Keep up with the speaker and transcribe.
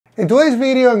In today's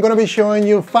video, I'm going to be showing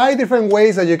you 5 different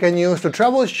ways that you can use to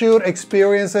troubleshoot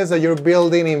experiences that you're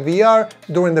building in VR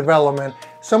during development.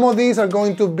 Some of these are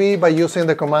going to be by using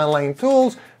the command line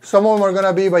tools, some of them are going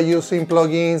to be by using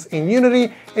plugins in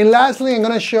Unity, and lastly, I'm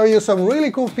going to show you some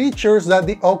really cool features that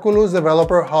the Oculus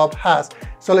Developer Hub has.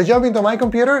 So let's jump into my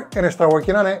computer and start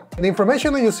working on it. The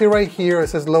information that you see right here, it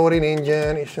says loading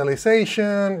engine,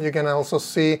 initialization. You can also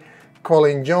see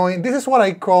calling join. This is what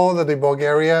I call the debug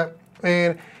area.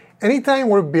 And anytime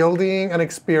we're building an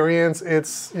experience,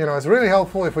 it's really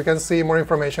helpful if we can see more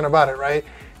information about it, right?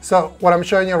 So what I'm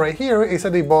showing you right here is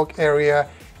a debug area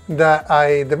that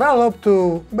I developed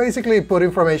to basically put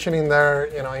information in there.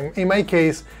 In my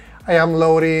case, I am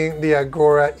loading the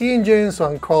Agora engine, so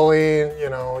I'm calling,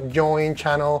 join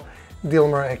channel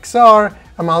Dilmer XR.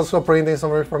 I'm also printing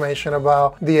some information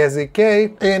about the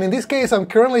SDK. And in this case, I'm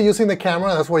currently using the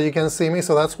camera. That's why you can see me.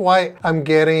 So that's why I'm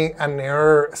getting an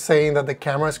error saying that the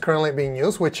camera is currently being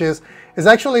used, which is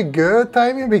actually good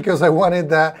timing because I wanted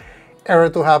that error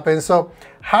to happen. So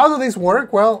how does this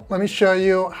work? Well, let me show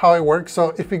you how it works.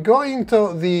 So if we go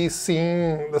into the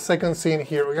scene, the second scene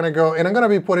here, we're gonna go, and I'm gonna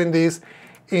be putting this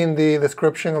in the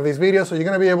description of this video, so you're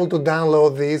gonna be able to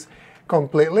download these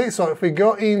completely. So if we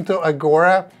go into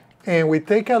Agora and we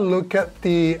take a look at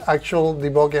the actual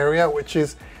debug area, which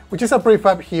is a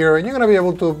prefab here, and you're gonna be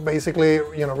able to basically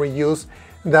reuse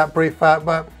that prefab.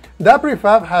 But that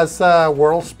prefab has a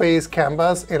world space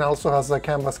canvas and also has a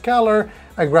canvas color,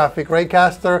 a graphic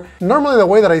raycaster. Normally the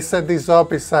way that I set this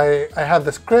up is I have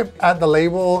the script at the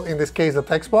label, in this case the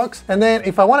text box, and then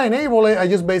if I want to enable it, I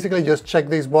just basically check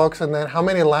this box and then how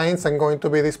many lines I'm going to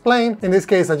be displaying. In this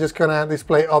case, I'm just gonna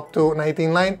display up to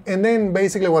 19 lines, and then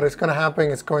basically what is gonna happen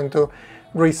is going to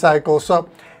recycle. So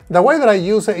the way that I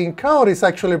use it in code is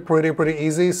actually pretty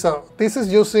easy. So this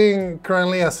is using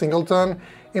currently a singleton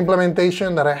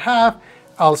implementation that I have.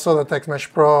 Also the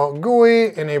TextMesh Pro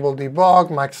GUI, enable debug,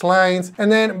 max lines, and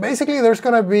then basically there's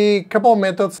gonna be a couple of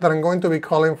methods that I'm going to be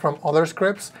calling from other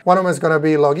scripts. One of them is gonna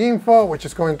be loginfo, which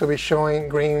is going to be showing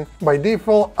green by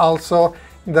default. Also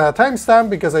the timestamp,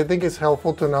 because I think it's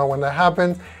helpful to know when that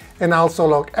happens. And also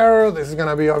log error, this is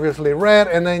gonna be obviously red,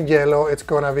 and then yellow, it's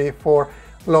gonna be for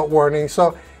log warning.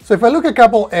 So if I look at a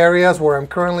couple areas where I'm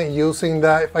currently using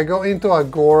that, if I go into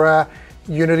Agora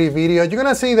Unity video, you're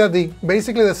gonna see that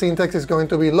basically the syntax is going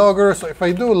to be logger. So if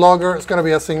I do logger, it's gonna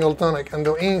be a singleton. I can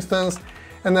do instance,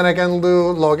 and then I can do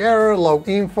log error, log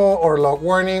info, or log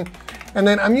warning. And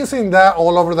then I'm using that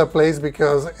all over the place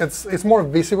because it's more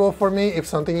visible for me if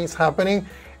something is happening,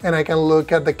 and I can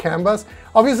look at the canvas.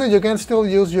 Obviously, you can still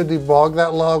use your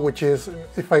debug.log, which is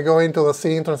if I go into the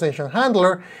scene transition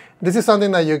handler, this is something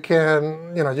that you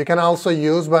can also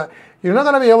use, but you're not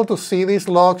going to be able to see these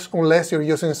logs unless you're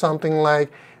using something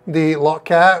like the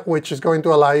logcat, which is going to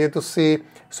allow you to see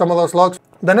some of those logs.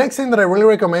 The next thing that I really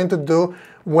recommend to do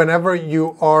whenever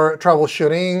you are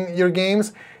troubleshooting your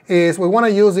games is we want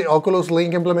to use the Oculus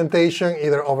Link implementation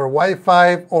either over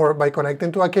Wi-Fi or by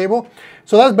connecting to a cable.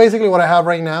 So that's basically what I have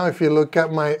right now. If you look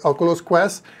at my Oculus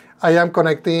Quest, I am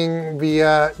connecting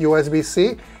via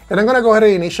USB-C, and I'm going to go ahead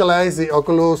and initialize the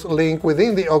Oculus Link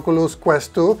within the Oculus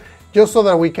Quest 2, just so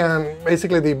that we can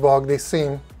basically debug this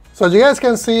scene. So as you guys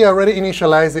can see, I already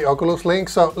initialized the Oculus Link.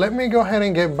 So let me go ahead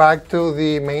and get back to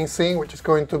the main scene, which is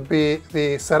going to be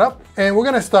the setup. And we're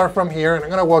gonna start from here, and I'm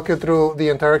gonna walk you through the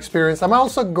entire experience. I'm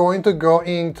also going to go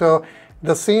into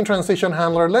the scene transition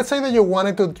handler. Let's say that you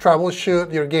wanted to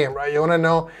troubleshoot your game, right? You wanna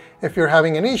know if you're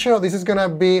having an issue. This is gonna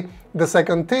be the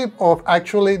second tip of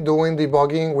actually doing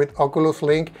debugging with Oculus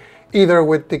Link, either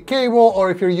with the cable, or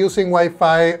if you're using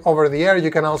Wi-Fi over the air, you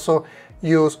can also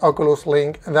use Oculus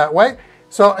Link that way.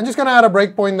 So I'm just gonna add a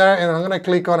breakpoint there, and I'm gonna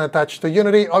click on Attach to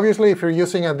Unity. Obviously, if you're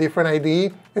using a different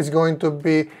IDE, it's going to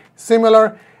be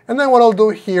similar. And then what I'll do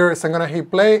here is I'm gonna hit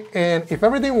play, and if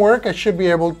everything works, I should be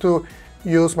able to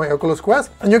use my Oculus Quest.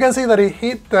 And you can see that it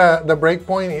hit the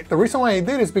breakpoint. The reason why I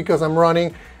did is because I'm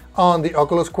running on the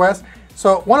Oculus Quest.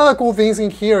 So one of the cool things in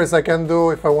here is I can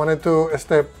do, if I wanted to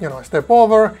step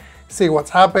over, see what's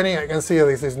happening. I can see that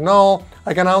this is null.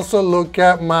 I can also look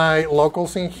at my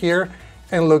locals in here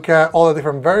and look at all the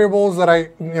different variables that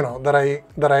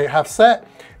I have set.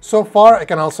 So far, I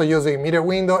can also use the immediate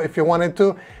window if you wanted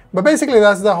to. But basically,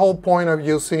 that's the whole point of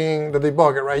using the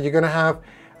debugger, right? You're gonna have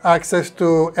access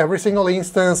to every single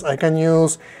instance. I can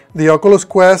use the Oculus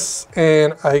Quest,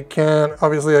 and I can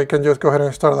just go ahead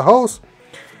and start the host,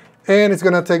 and it's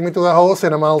gonna take me to the host,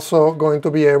 and I'm also going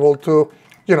to be able to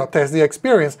test the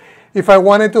experience. If I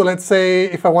wanted to, let's say,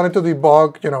 if I wanted to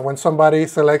debug, when somebody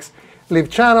selects leave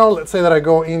channel, let's say that I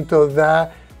go into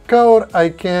that code, I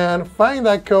can find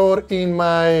that code in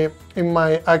my in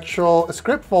my actual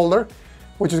script folder,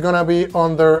 which is gonna be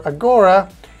under Agora.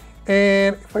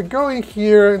 And if I go in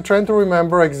here and trying to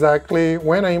remember exactly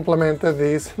when I implemented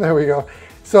this, there we go.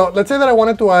 So let's say that I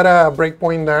wanted to add a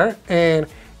breakpoint there, and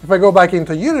if I go back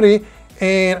into Unity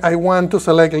and I want to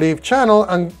select leave channel,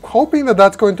 I'm hoping that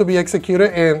that's going to be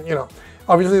executed, and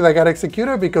obviously that got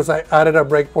executed because I added a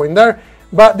breakpoint there.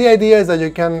 But the idea is that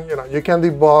you can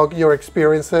debug your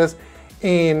experiences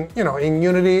in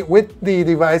Unity with the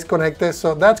device connected.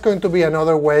 So that's going to be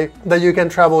another way that you can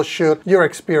troubleshoot your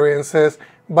experiences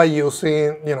by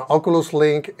using Oculus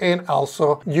Link and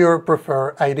also your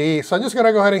preferred IDE. So I'm just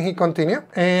gonna go ahead and hit continue,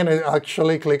 and I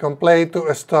actually click on play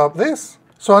to stop this.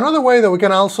 So another way that we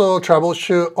can also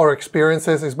troubleshoot our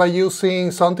experiences is by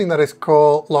using something that is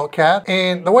called Logcat.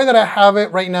 And the way that I have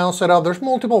it right now set up, there's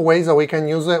multiple ways that we can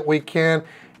use it. We can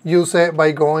use it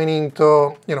by going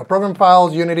into program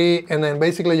files, Unity, and then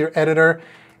basically your editor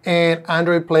and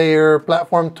Android player,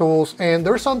 platform tools, and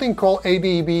there's something called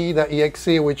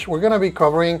adb.exe, which we're going to be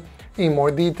covering in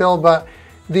more detail. But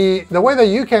the way that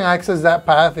you can access that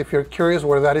path, if you're curious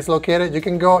where that is located, you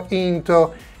can go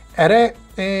into edit,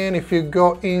 and if you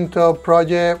go into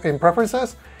project and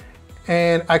preferences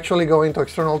and actually go into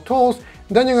external tools,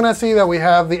 then you're going to see that we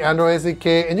have the Android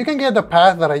SDK, and you can get the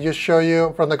path that I just showed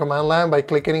you from the command line by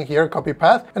clicking in here, copy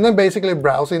path, and then basically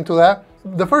browse into that.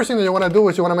 The first thing that you want to do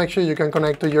is you want to make sure you can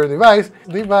connect to your device,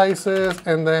 devices,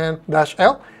 and then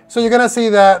 -L. So you're going to see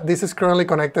that this is currently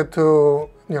connected to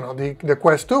the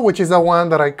Quest 2, which is the one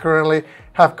that I currently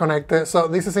have connected. So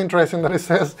this is interesting that it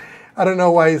says, I don't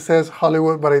know why it says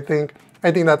Hollywood, but I think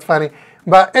that's funny.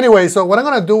 But anyway, so what I'm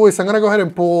going to do is I'm going to go ahead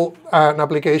and pull an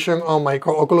application on my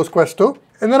Oculus Quest 2.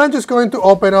 And then I'm just going to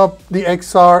open up the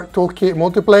XR Toolkit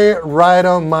Multiplayer right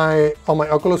on my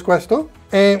Oculus Quest 2.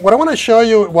 And what I want to show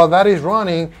you while that is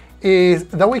running is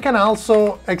that we can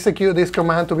also execute this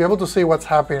command to be able to see what's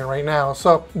happening right now.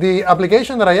 So the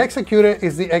application that I executed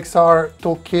is the XR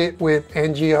Toolkit with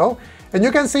NGO. And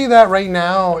you can see that right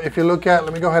now, if you look at,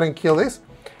 let me go ahead and kill this.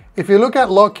 If you look at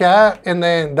Logcat and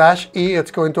then -E,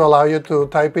 it's going to allow you to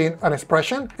type in an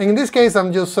expression. And in this case,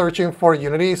 I'm just searching for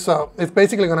Unity. So it's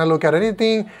basically going to look at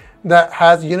anything that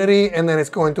has Unity, and then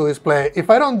it's going to display. If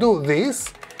I don't do this,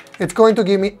 it's going to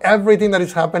give me everything that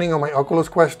is happening on my Oculus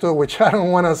Quest 2, which I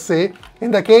don't want to see.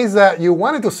 In the case that you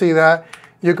wanted to see that,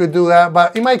 you could do that.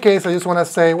 But in my case, I just want to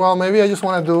say, well, maybe I just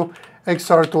want to do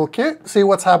XR Toolkit, see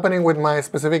what's happening with my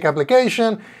specific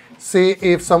application, see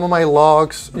if some of my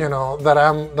logs, that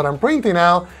I'm printing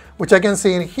out, which I can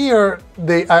see in here,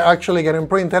 they are actually getting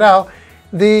printed out.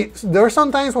 There are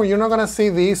some times when you're not going to see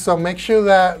these, so make sure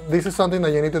that this is something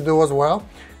that you need to do as well.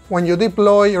 When you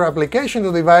deploy your application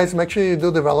to device, make sure you do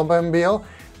development build,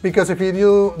 because if you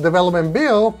do development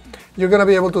build, you're going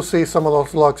to be able to see some of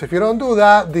those logs. If you don't do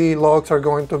that, the logs are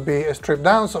going to be stripped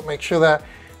down, so make sure that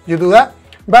you do that.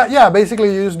 But yeah, basically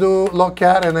you just do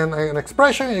Logcat and then an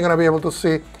expression, you're going to be able to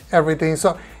see everything.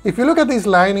 So if you look at this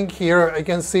line in here, I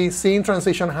can see scene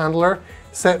transition handler,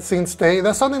 set scene state.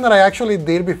 That's something that I actually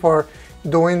did before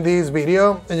doing this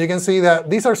video. And you can see that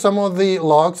these are some of the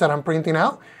logs that I'm printing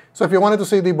out. So if you wanted to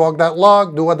see debug that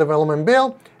log, do a development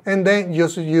build, and then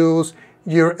just use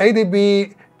your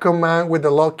ADB command with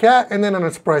the Logcat and then an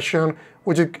expression,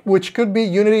 which could be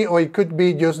Unity or it could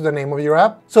be just the name of your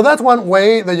app. So that's one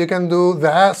way that you can do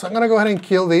that. So I'm going to go ahead and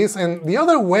kill this. And the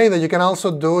other way that you can also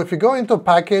do, if you go into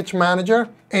Package Manager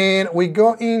and we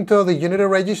go into the Unity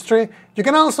registry, you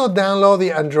can also download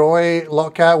the Android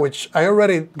Logcat, which I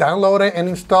already downloaded and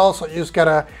installed. So you just got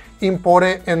to import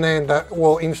it and then that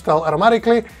will install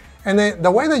automatically. And then the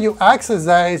way that you access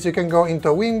that is you can go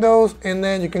into Windows and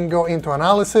then you can go into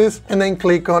Analysis and then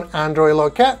click on Android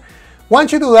Logcat.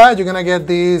 Once you do that, you're gonna get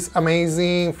this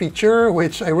amazing feature,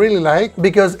 which I really like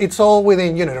because it's all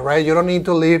within Unity, right? You don't need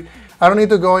to leave, I don't need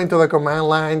to go into the command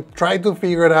line, try to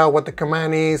figure it out what the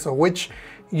command is or which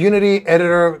Unity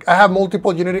editor. I have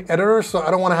multiple Unity editors, so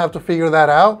I don't wanna have to figure that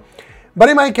out. But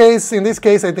in my case, in this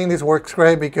case, I think this works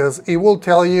great because it will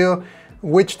tell you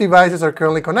which devices are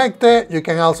currently connected. You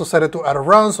can also set it to auto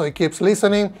run, so it keeps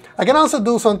listening. I can also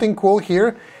do something cool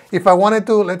here. If I wanted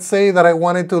to, let's say that I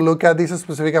wanted to look at this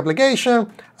specific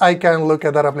application, I can look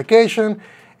at that application.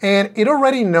 And it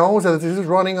already knows that this is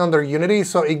running under Unity,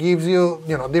 so it gives you,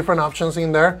 different options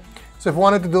in there. So if I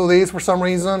wanted to do this for some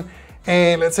reason,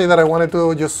 and let's say that I wanted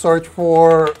to just search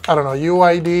for, I don't know,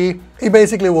 UID, it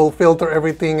basically will filter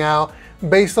everything out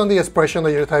based on the expression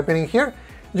that you're typing in here.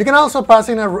 You can also pass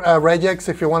in a regex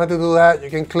if you wanted to do that. You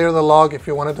can clear the log if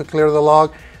you wanted to clear the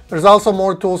log. There's also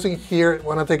more tools in here. If you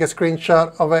want to take a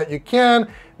screenshot of it, you can.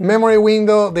 Memory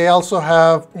window, they also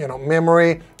have,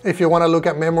 memory. If you want to look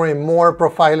at memory, more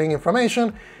profiling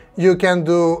information, you can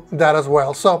do that as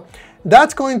well. So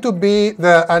that's going to be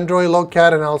the Android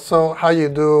logcat and also how you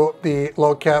do the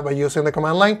logcat by using the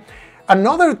command line.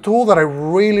 Another tool that I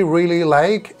really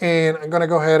like, and I'm gonna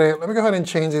go ahead and, let me go ahead and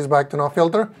change this back to no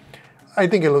filter. I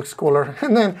think it looks cooler.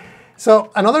 And then, so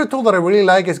another tool that I really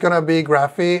like is gonna be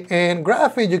Graphy. And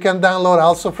Graphy you can download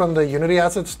also from the Unity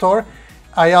Asset Store.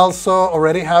 I also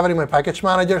already have it in my package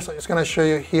manager, so I'm just gonna show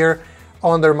you here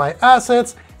under my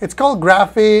assets. It's called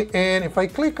Graphy, and if I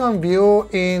click on view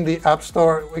in the App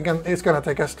Store, it's gonna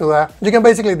take us to that. You can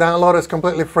basically download it, it's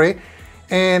completely free.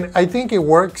 And I think it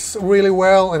works really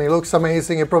well and it looks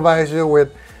amazing. It provides you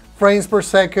with frames per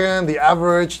second, the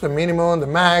average, the minimum, the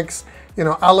max, you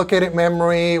know, allocated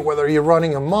memory, whether you're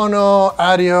running a mono,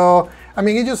 audio. I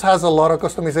mean, it just has a lot of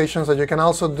customizations that you can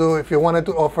also do if you wanted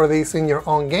to offer these in your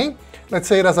own game. Let's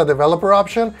say it as a developer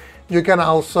option. You can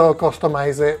also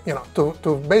customize it, you know,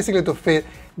 to basically to fit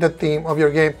the theme of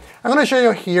your game. I'm gonna show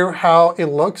you here how it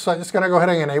looks. So I'm just gonna go ahead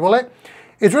and enable it.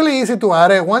 It's really easy to add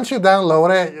it. Once you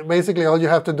download it, basically all you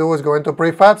have to do is go into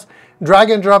prefabs, drag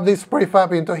and drop this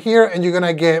prefab into here, and you're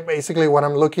gonna get basically what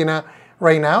I'm looking at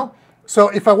right now. So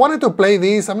if I wanted to play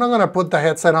these, I'm not gonna put the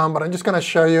headset on, but I'm just gonna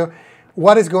show you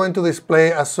what is going to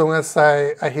display as soon as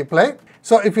I hit play.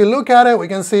 So if you look at it, we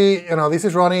can see, you know, this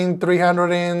is running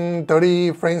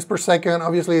 330 frames per second.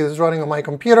 Obviously, this is running on my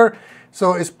computer,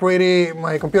 so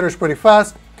my computer is pretty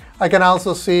fast. I can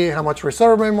also see how much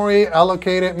reserve memory,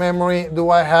 allocated memory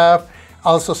do I have,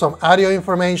 also some audio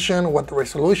information, what the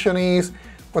resolution is,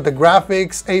 what the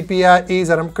graphics API is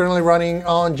that I'm currently running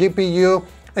on GPU,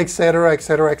 etc.,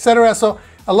 etc., etc. So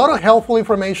a lot of helpful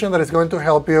information that is going to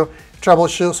help you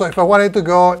troubleshoot. So if I wanted to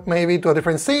go maybe to a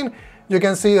different scene, you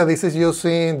can see that this is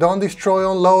using don't destroy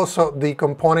on low, so the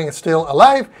component is still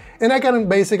alive, and I can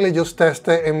basically just test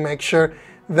it and make sure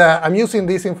that I'm using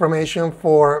this information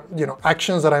for, you know,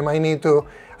 actions that I might need to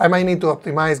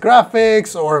optimize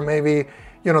graphics, or maybe,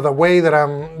 you know, the way that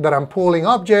I'm pulling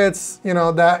objects, you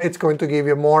know, that it's going to give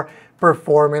you more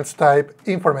performance type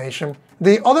information.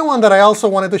 The other one that I also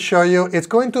wanted to show you, it's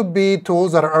going to be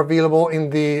tools that are available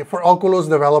for Oculus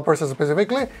developers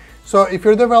specifically. So if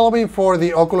you're developing for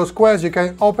the Oculus Quest, you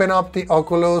can open up the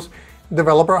Oculus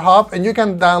Developer Hub and you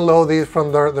can download these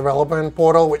from their development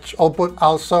portal, which I'll put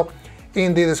also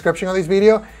in the description of this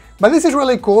video. But this is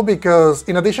really cool because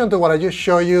in addition to what I just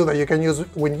showed you that you can use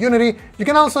with Unity, you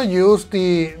can also use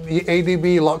the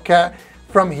ADB logcat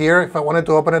from here. If I wanted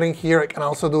to open it in here, I can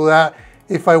also do that.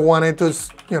 If I wanted to,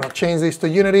 you know, change this to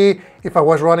Unity, if I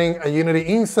was running a Unity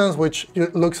instance, which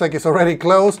looks like it's already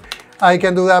closed, I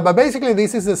can do that. But basically,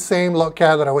 this is the same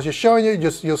logcat that I was just showing you,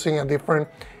 just using a different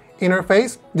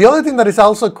interface. The other thing that is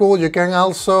also cool, you can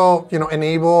also, you know,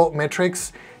 enable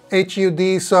metrics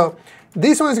HUD. So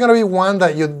this one is going to be one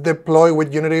that you deploy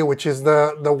with Unity, which is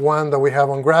the one that we have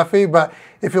on Graphy. But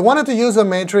if you wanted to use the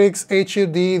metrics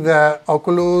HUD that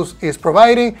Oculus is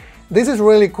providing, this is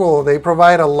really cool. They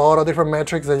provide a lot of different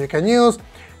metrics that you can use.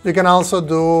 You can also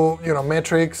do, you know,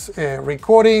 metrics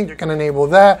recording. You can enable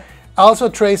that. Also,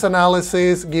 trace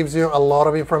analysis gives you a lot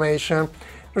of information.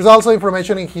 There's also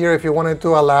information in here if you wanted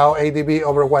to allow ADB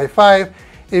over Wi-Fi.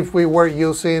 If we were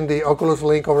using the Oculus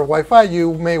Link over Wi-Fi,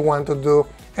 you may want to do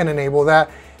and enable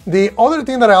that. The other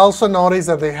thing that I also noticed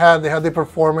that they had the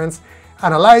performance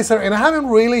analyzer, and I haven't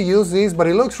really used this, but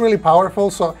it looks really powerful.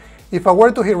 So if I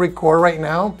were to hit record right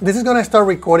now, this is gonna start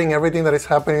recording everything that is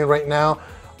happening right now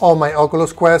on my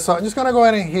Oculus Quest. So I'm just gonna go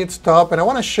ahead and hit stop, and I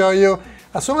wanna show you,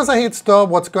 as soon as I hit stop,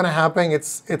 what's gonna happen.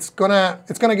 It's gonna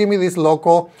give me this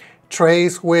local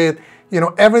trace with, you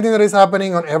know, everything that is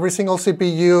happening on every single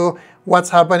CPU, what's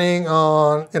happening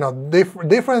on, you know,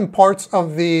 different parts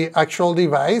of the actual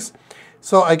device.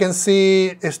 So I can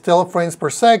see still frames per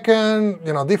second,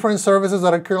 you know, different services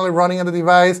that are currently running on the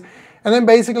device, and then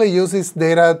basically use this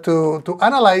data to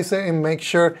analyze it and make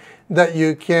sure that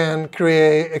you can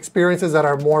create experiences that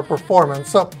are more performant.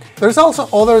 So there's also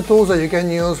other tools that you can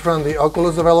use from the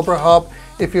Oculus Developer Hub.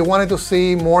 If you wanted to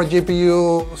see more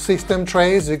GPU system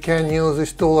trace, you can use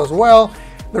this tool as well.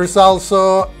 There's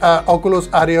also Oculus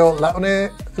Audio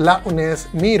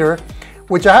Loudness Meter,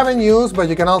 which I haven't used, but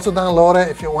you can also download it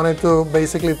if you wanted to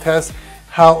basically test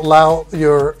how loud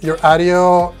your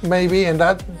audio may be, and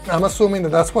that, I'm assuming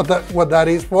that that's what that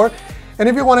is for. And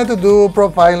if you wanted to do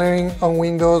profiling on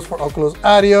Windows for Oculus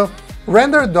Audio,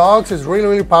 Render Docs is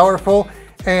really powerful,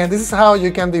 and this is how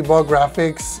you can debug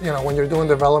graphics, you know, when you're doing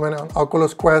development on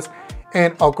Oculus Quest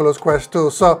and Oculus Quest 2.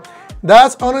 So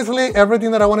That's honestly everything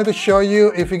that I wanted to show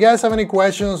you. If you guys have any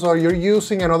questions or you're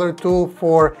using another tool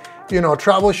for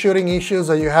troubleshooting issues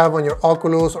that you have on your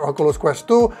Oculus or Oculus Quest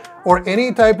 2 or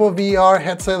any type of VR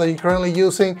headset that you're currently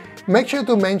using, make sure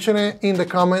to mention it in the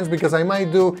comments because I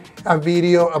might do a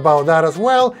video about that as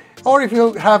well. Or if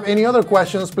you have any other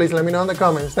questions, please let me know in the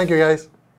comments. Thank you guys.